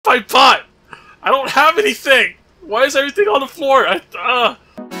my pot? I don't have anything! Why is everything on the floor?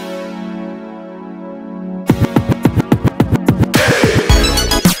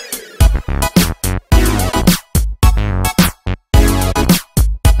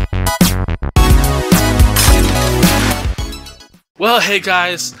 Well, hey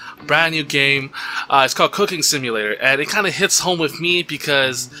guys, brand new game. It's called Cooking Simulator, and it kind of hits home with me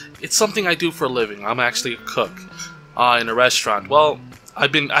because it's something I do for a living. I'm actually a cook in a restaurant. Well, I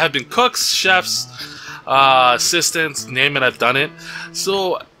have been cooks, chefs, assistants, name it, I've done it.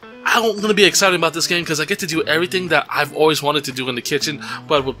 So I'm gonna be excited about this game because I get to do everything that I've always wanted to do in the kitchen,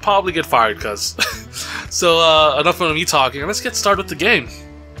 but would probably get fired because. So enough of me talking, and let's get started with the game.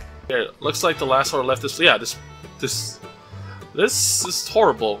 Here, looks like the last order left is This is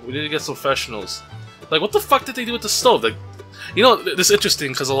horrible. We need to get some professionals. Like, what the fuck did they do with the stove? Like, you know, this is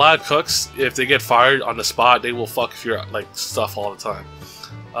interesting because a lot of cooks, if they get fired on the spot, they will fuck with your like stuff all the time.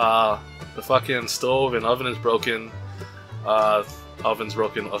 The fucking stove and oven is broken. Oven's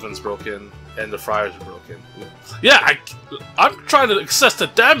broken, and the fryers are broken. Yeah, I'm trying to assess the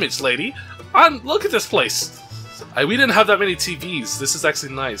damage, lady. Look at this place. We didn't have that many TVs. This is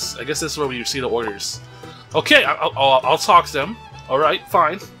actually nice. I guess this is where we see the orders. Okay, I'll talk to them. Alright,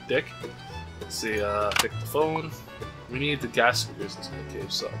 fine, dick. Let's see, pick the phone. We need the gas figures into the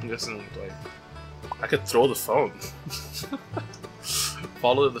cave, so I'm guessing I could throw the phone.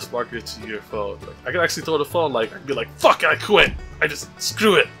 Follow the marker to your phone. Like, I could actually throw the phone, like, I'd be like, fuck, I quit! I just,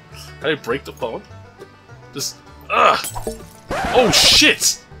 screw it! Can I break the phone? Just, oh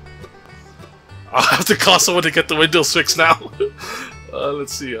shit! I'll have to call someone to get the windows fixed now.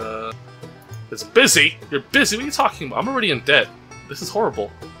 Let's see, it's busy? You're busy? What are you talking about? I'm already in debt. This is horrible.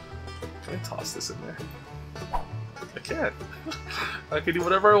 Can I toss this in there? I can. I can do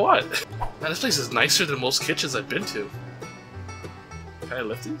whatever I want. Man, this place is nicer than most kitchens I've been to. Can I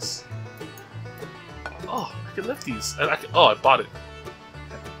lift these? Oh, I can lift these. Oh, I bought it.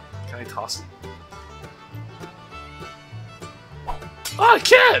 Can I toss it? Oh, I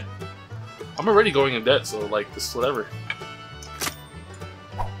can! I'm already going in debt, so like, this is whatever.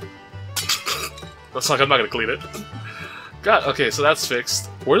 That's like I'm not gonna clean it. God, okay, so that's fixed.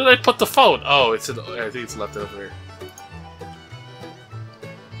 Where did I put the phone? Oh, it's in. I think it's left over here.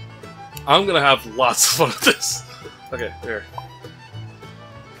 I'm gonna have lots of fun with this. Okay, there.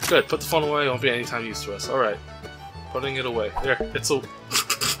 Good. Put the phone away. It won't be any time used to us. All right, putting it away. There. It's a.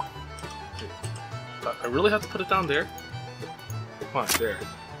 I really have to put it down there. Come on, there.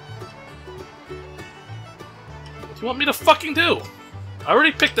 What do you want me to fucking do? I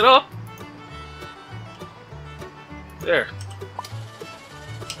already picked it up. There.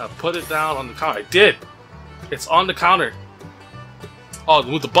 Now put it down on the counter. I did! It's on the counter. Oh,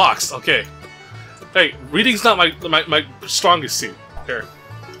 move the box. Okay. Hey, reading's not my strongest suit. Here.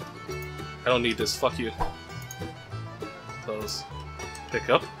 I don't need this. Fuck you. Close. Pick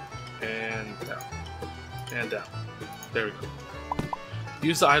up. And down. And down. There we go.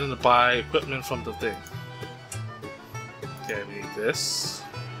 Use the item to buy equipment from the thing. Okay, we need this.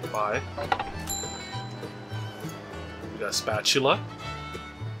 Buy. Got a spatula,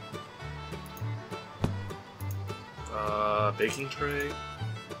 baking tray.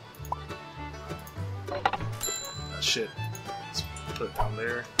 Shit. Let's put it down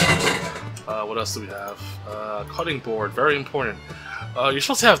there. What else do we have? Cutting board, very important. You're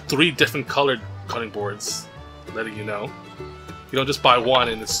supposed to have 3 different colored cutting boards. Letting you know. You don't just buy one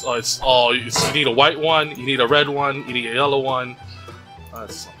and you need a white one, you need a red one, you need a yellow one.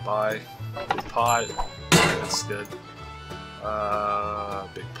 Let's buy big pot. That's good.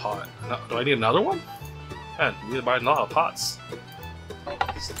 Big pot. No, do I need another one? Man, I need to buy a lot of pots.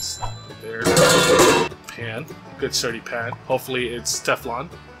 There. Pan. Good sturdy pan. Hopefully it's Teflon.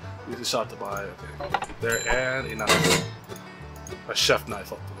 Use a shot to buy. Okay. There, and a knife. A chef knife,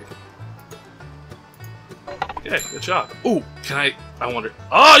 hopefully. Okay, good job. Ooh, can I wonder.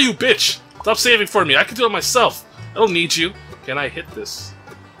 Oh, you bitch! Stop saving for me. I can do it myself. I don't need you. Can I hit this?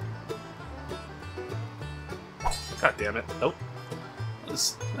 God damn it. Nope.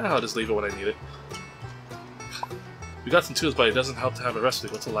 I'll just leave it when I need it. We got some tools, but it doesn't help to have a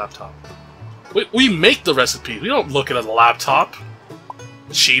recipe. What's a laptop? We make the recipe. We don't look at a laptop.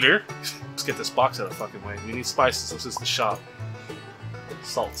 Cheater. Let's get this box out of the fucking way. We need spices. This is the shop.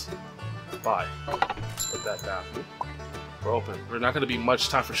 Salt. Buy. Let's put that down. We're open. We're not going to be much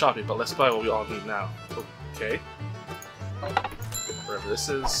time for shopping, but let's buy what we all need now. Okay. Wherever this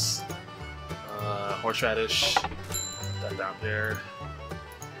is. Horseradish. That down there.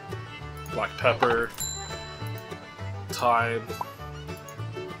 Black pepper. Thyme.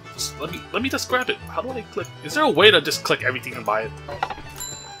 Let me just grab it. How do I click? Is there a way to just click everything and buy it?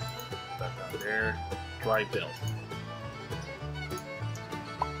 Air, dry dill.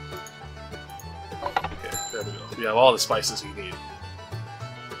 Okay, there we go. We have all the spices we need.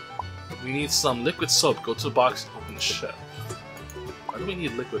 We need some liquid soap. Go to the box and open the shelf. Why do we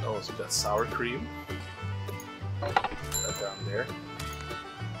need liquid? Oh, so we got sour cream. Put that down there.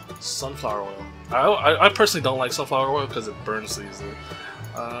 Sunflower oil. I personally don't like sunflower oil because it burns so easily.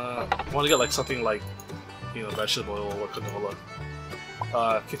 I want to get like something like, you know, vegetable oil or canola.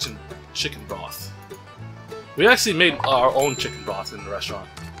 Kitchen chicken broth. We actually made our own chicken broth in the restaurant.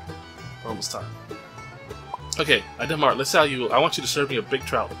 We're almost time. Okay, I did Mark. Let's tell you. I want you to serve me a big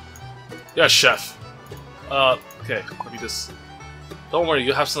trout. Yeah, chef. Okay. Let me just. Don't worry.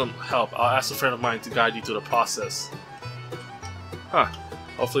 You have some help. I'll ask a friend of mine to guide you through the process. Huh.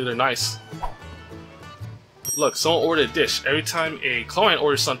 Hopefully they're nice. Look, someone ordered a dish. Every time a client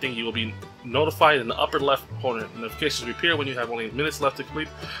orders something, you will be notified in the upper left corner. Notifications will appear when you have only minutes left to complete.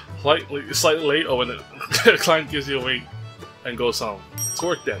 Slightly late, or when the client gives you a wait and goes home. It's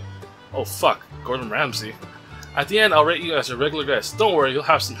work then. Oh fuck, Gordon Ramsay. At the end, I'll rate you as a regular guest. Don't worry, you'll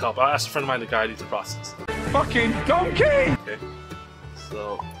have some help. I'll ask a friend of mine to guide you through the process. Fucking donkey! Okay,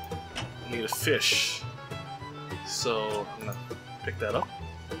 so I need a fish. So I'm gonna pick that up,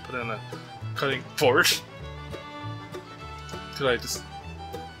 put it on a cutting board. Could I just?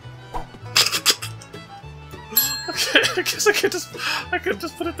 Okay, I guess I can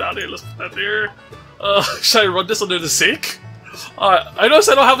just put it down here. Let's put that there. Should I run this under the sink? I noticed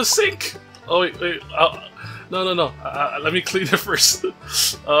I don't have a sink. Oh wait. No. Let me clean it first.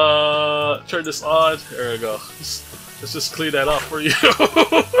 Turn this on. There we go. Let's just clean that up for you.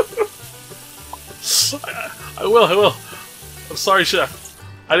 I will. I'm sorry, chef.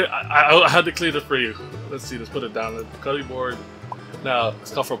 I had to clean it for you. Let's see. Let's put it down on the cutting board. Now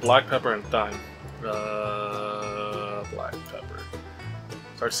let's call for black pepper and thyme. Black pepper.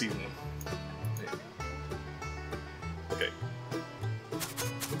 Start seasoning. Okay.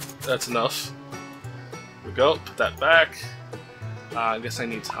 That's enough. Here we go. Put that back. I guess I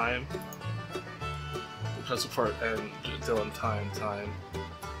need thyme. Because for and Dylan thyme.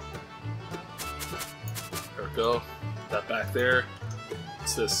 There we go. Put that back there.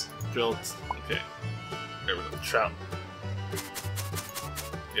 What's this? Grilled. Okay. There we go. Trout.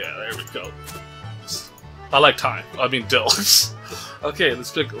 Yeah, there we go. I like thyme. I mean dill. Okay,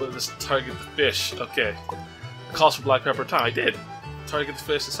 let's target the fish. Okay. It calls for black pepper thyme. I did. Target the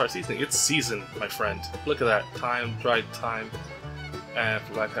fish and start seasoning. It's seasoned, my friend. Look at that. Thyme, dried thyme, and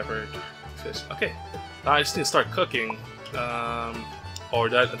for black pepper, fish. Okay. Now I just need to start cooking. Or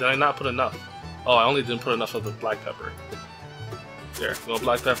did I not put enough? Oh, I only didn't put enough of the black pepper. There, no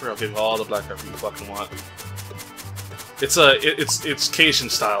black pepper. I'll give you all the black pepper you fucking want. It's Cajun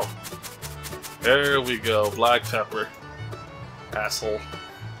style. There we go, black pepper. Asshole.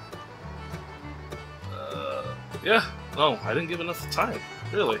 Yeah, no, I didn't give enough time.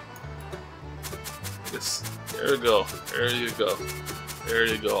 Really. Yes, there you go. There you go. There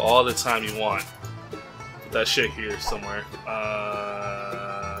you go. All the time you want. Put that shit here somewhere.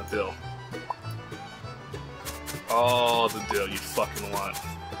 Dill. All the dill you fucking want.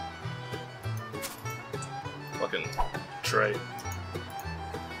 Fucking tray.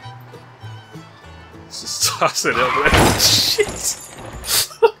 Let's just toss it over there. Shit!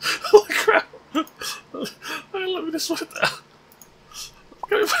 Holy crap! Let me just put it down.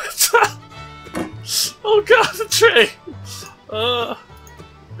 Let me put it down. Oh god, the tray!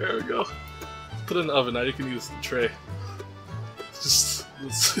 There we go. Put it in the oven, now you can use the tray. Just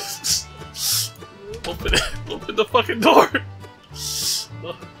open it. Open the fucking door!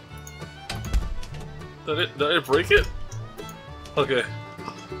 Did I break it? Okay.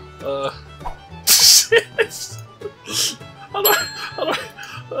 Shit! How do I,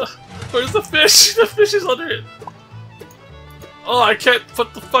 where's the fish? The fish is under it! Oh, I can't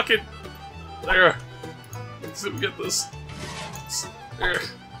put the fucking... There. Let's see if we get this. There.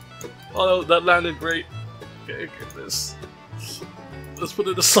 Oh, that landed great. Okay, get this. Let's put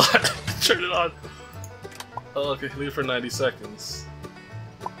it aside. Turn it on. Oh, okay, leave it for 90 seconds.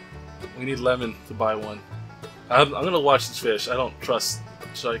 We need lemon to buy one. I'm gonna watch this fish. I don't trust.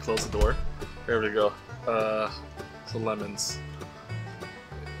 Should I close the door? There we go. So lemons.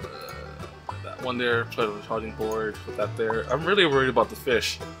 That one there. Put it on the charging board. Put that there. I'm really worried about the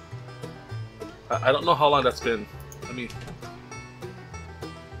fish. I don't know how long that's been. I mean,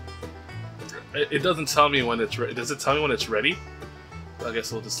 it doesn't tell me when it's ready. Does it tell me when it's ready? I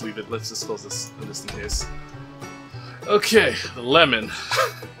guess we'll just leave it. Let's just close this in case. Okay, the lemon.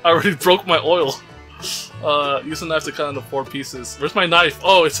 I already broke my oil. Use a knife to cut into 4 pieces. Where's my knife?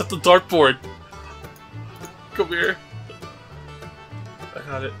 Oh, it's at the dartboard. Come here. I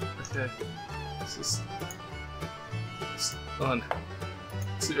got it. Okay. This is 1,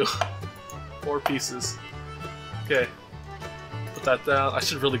 2, 4 pieces. Okay. Put that down. I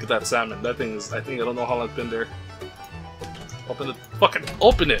should really get that salmon. That thing is, I don't know how long it's been there. Open it. Fucking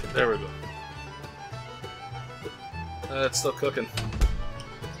open it! There we go. It's still cooking.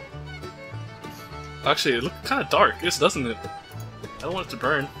 Actually, it looks kind of dark, doesn't it? I don't want it to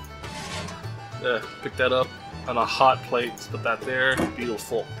burn. Yeah, pick that up on a hot plate. Let's put that there.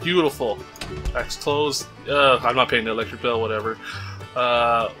 Beautiful. Beautiful. That's closed. I'm not paying the electric bill, whatever.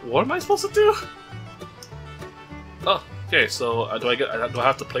 What am I supposed to do? Oh, okay, so do I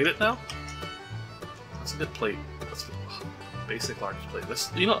have to plate it now? That's a good plate. That's basic large plate.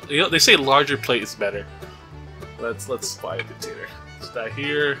 You know, they say larger plate is better. Let's buy a container. Put that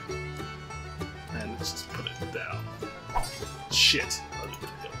here. And let's just put it down. Shit.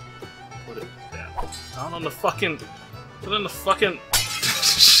 Put it down. Down on the fucking... Put it in the fucking...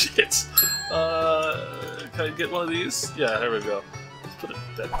 Shit. Can I get one of these? Yeah, there we go. Let's put it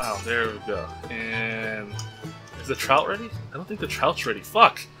down. There we go. And... Is the trout ready? I don't think the trout's ready.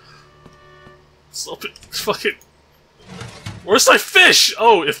 Fuck! Let's open... Fucking... Where's my fish?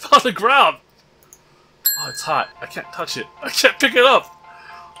 Oh, it's on the ground! Oh, it's hot. I can't touch it. I can't pick it up!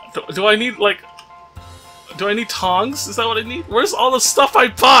 Do I need, like... Do I need tongs? Is that what I need? Where's all the stuff I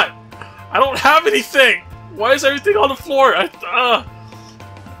bought? I don't have anything! Why is everything on the floor?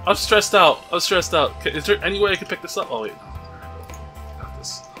 I'm stressed out. I'm stressed out. Okay, is there any way I can pick this up? Oh, wait. No. Got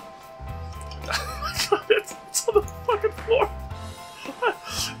this. It's on the fucking floor.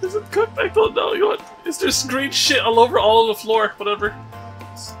 Is it cooked? I don't know. You know what? Is there green shit all over the floor? Whatever.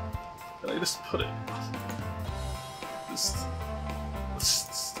 Can I just put it?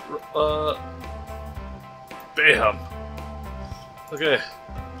 Bam! Okay.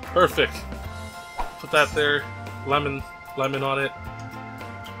 Perfect. Put that there. Lemon on it.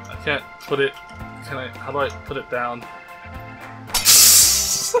 I can't put it. Can I? How do I put it down?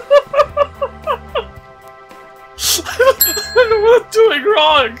 I don't know what I'm doing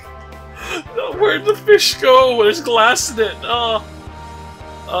wrong! Where'd the fish go? There's glass in it.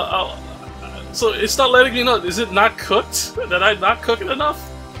 So it's not letting me know. Is it not cooked? Did I not cook it enough?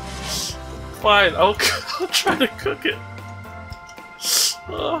 Fine, I'll try to cook it.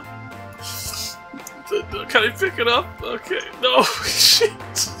 Can I pick it up? Okay, no, shit.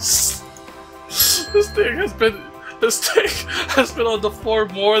 This thing has been on the floor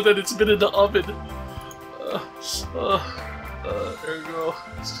more than it's been in the oven. There we go.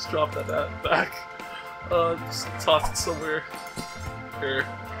 Let's just drop that back. Just toss it somewhere. Here.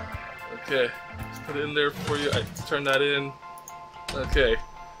 Okay. Just put it in there for you. I turn that in. Okay.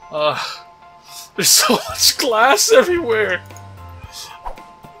 There's so much glass everywhere!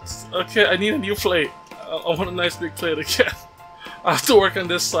 Okay, I need a new plate. I want a nice big plate again. I have to work on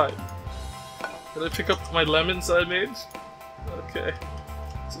this side. Can I pick up my lemons that I made? Okay.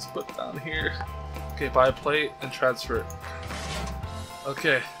 Let's just put it down here. Okay, buy a plate and transfer it.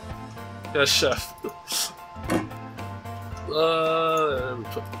 Okay. Yes, chef. We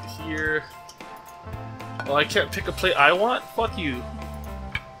put it here. Oh, I can't pick a plate I want? Fuck you.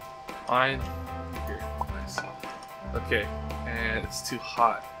 Fine. Here. Nice. Okay. And it's too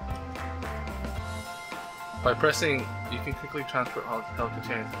hot. By pressing, you can quickly transfer all delicate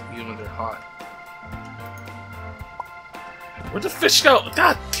chains even when they're hot. Where'd the fish go?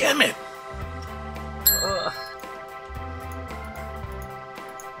 God damn it!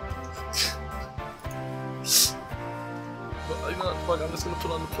 You know what? Fuck, I'm just gonna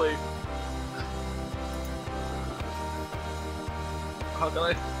put on the plate. How can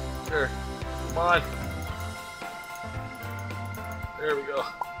I? There. Come on. There we go.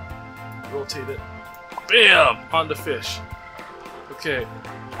 Rotate it. BAM! On the fish. Okay.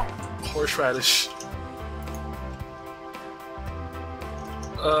 Horseradish.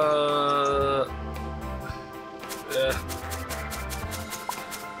 Yeah.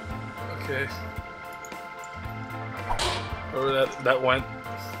 Okay. Where that went.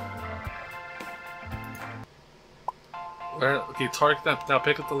 Where? Okay, target them. Now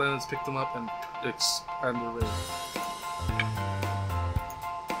pick up the lemons, pick them up, and expand the ring.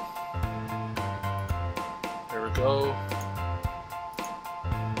 There we go.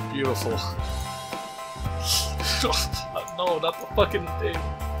 Beautiful. No, not the fucking thing.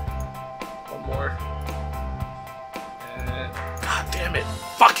 One more. And god damn it!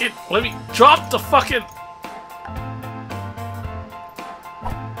 Fucking let me drop the fucking.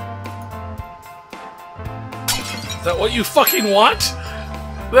 Is that what you fucking want?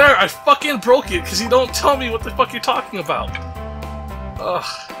 There, I fucking broke it because you don't tell me what the fuck you're talking about. Ugh.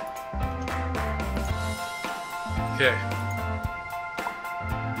 Okay.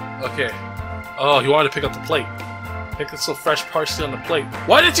 Okay. Oh, he wanted to pick up the plate. Pick up some fresh parsley on the plate.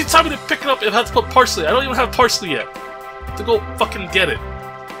 Why didn't you tell me to pick it up if I had to put parsley? I don't even have parsley yet. I have to go fucking get it.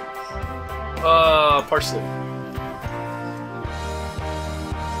 Parsley.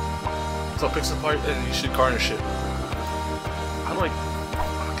 So pick some part and you should garnish it. How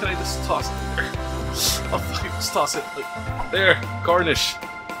can I just toss it there? I'll fucking just toss it. Like, there, garnish.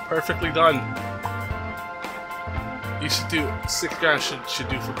 Perfectly done. You should do 6 grams should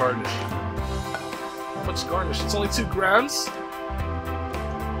do for garnish. How much garnish? It's only 2 grams?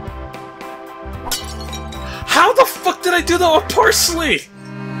 How the fuck did I do that with parsley?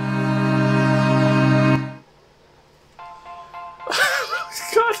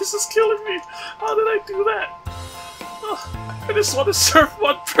 God, this is killing me. How did I do that? I just want to serve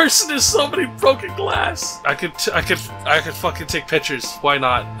one person. There's so many broken glass. I could fucking take pictures. Why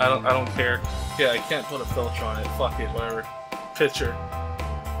not? I don't care. Yeah, I can't put a filter on it. Fuck it, whatever. Picture.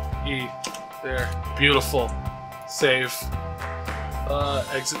 E. There. Beautiful. Save.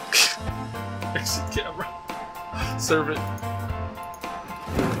 Exit. Exit camera. Serve it.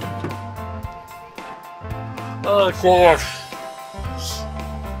 Oh god.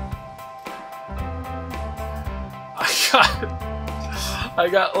 I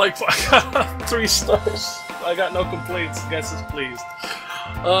got 3 stars. I got no complaints. Guess is pleased.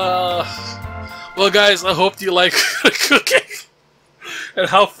 Well, guys, I hope you like cooking and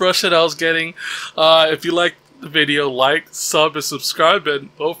how frustrated I was getting. If you liked the video, like, sub, and subscribe, and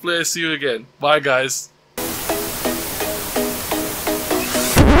hopefully I see you again. Bye, guys.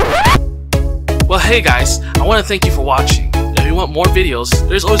 Well, hey guys, I want to thank you for watching. If you want more videos,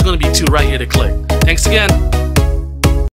 there's always going to be 2 right here to click. Thanks again.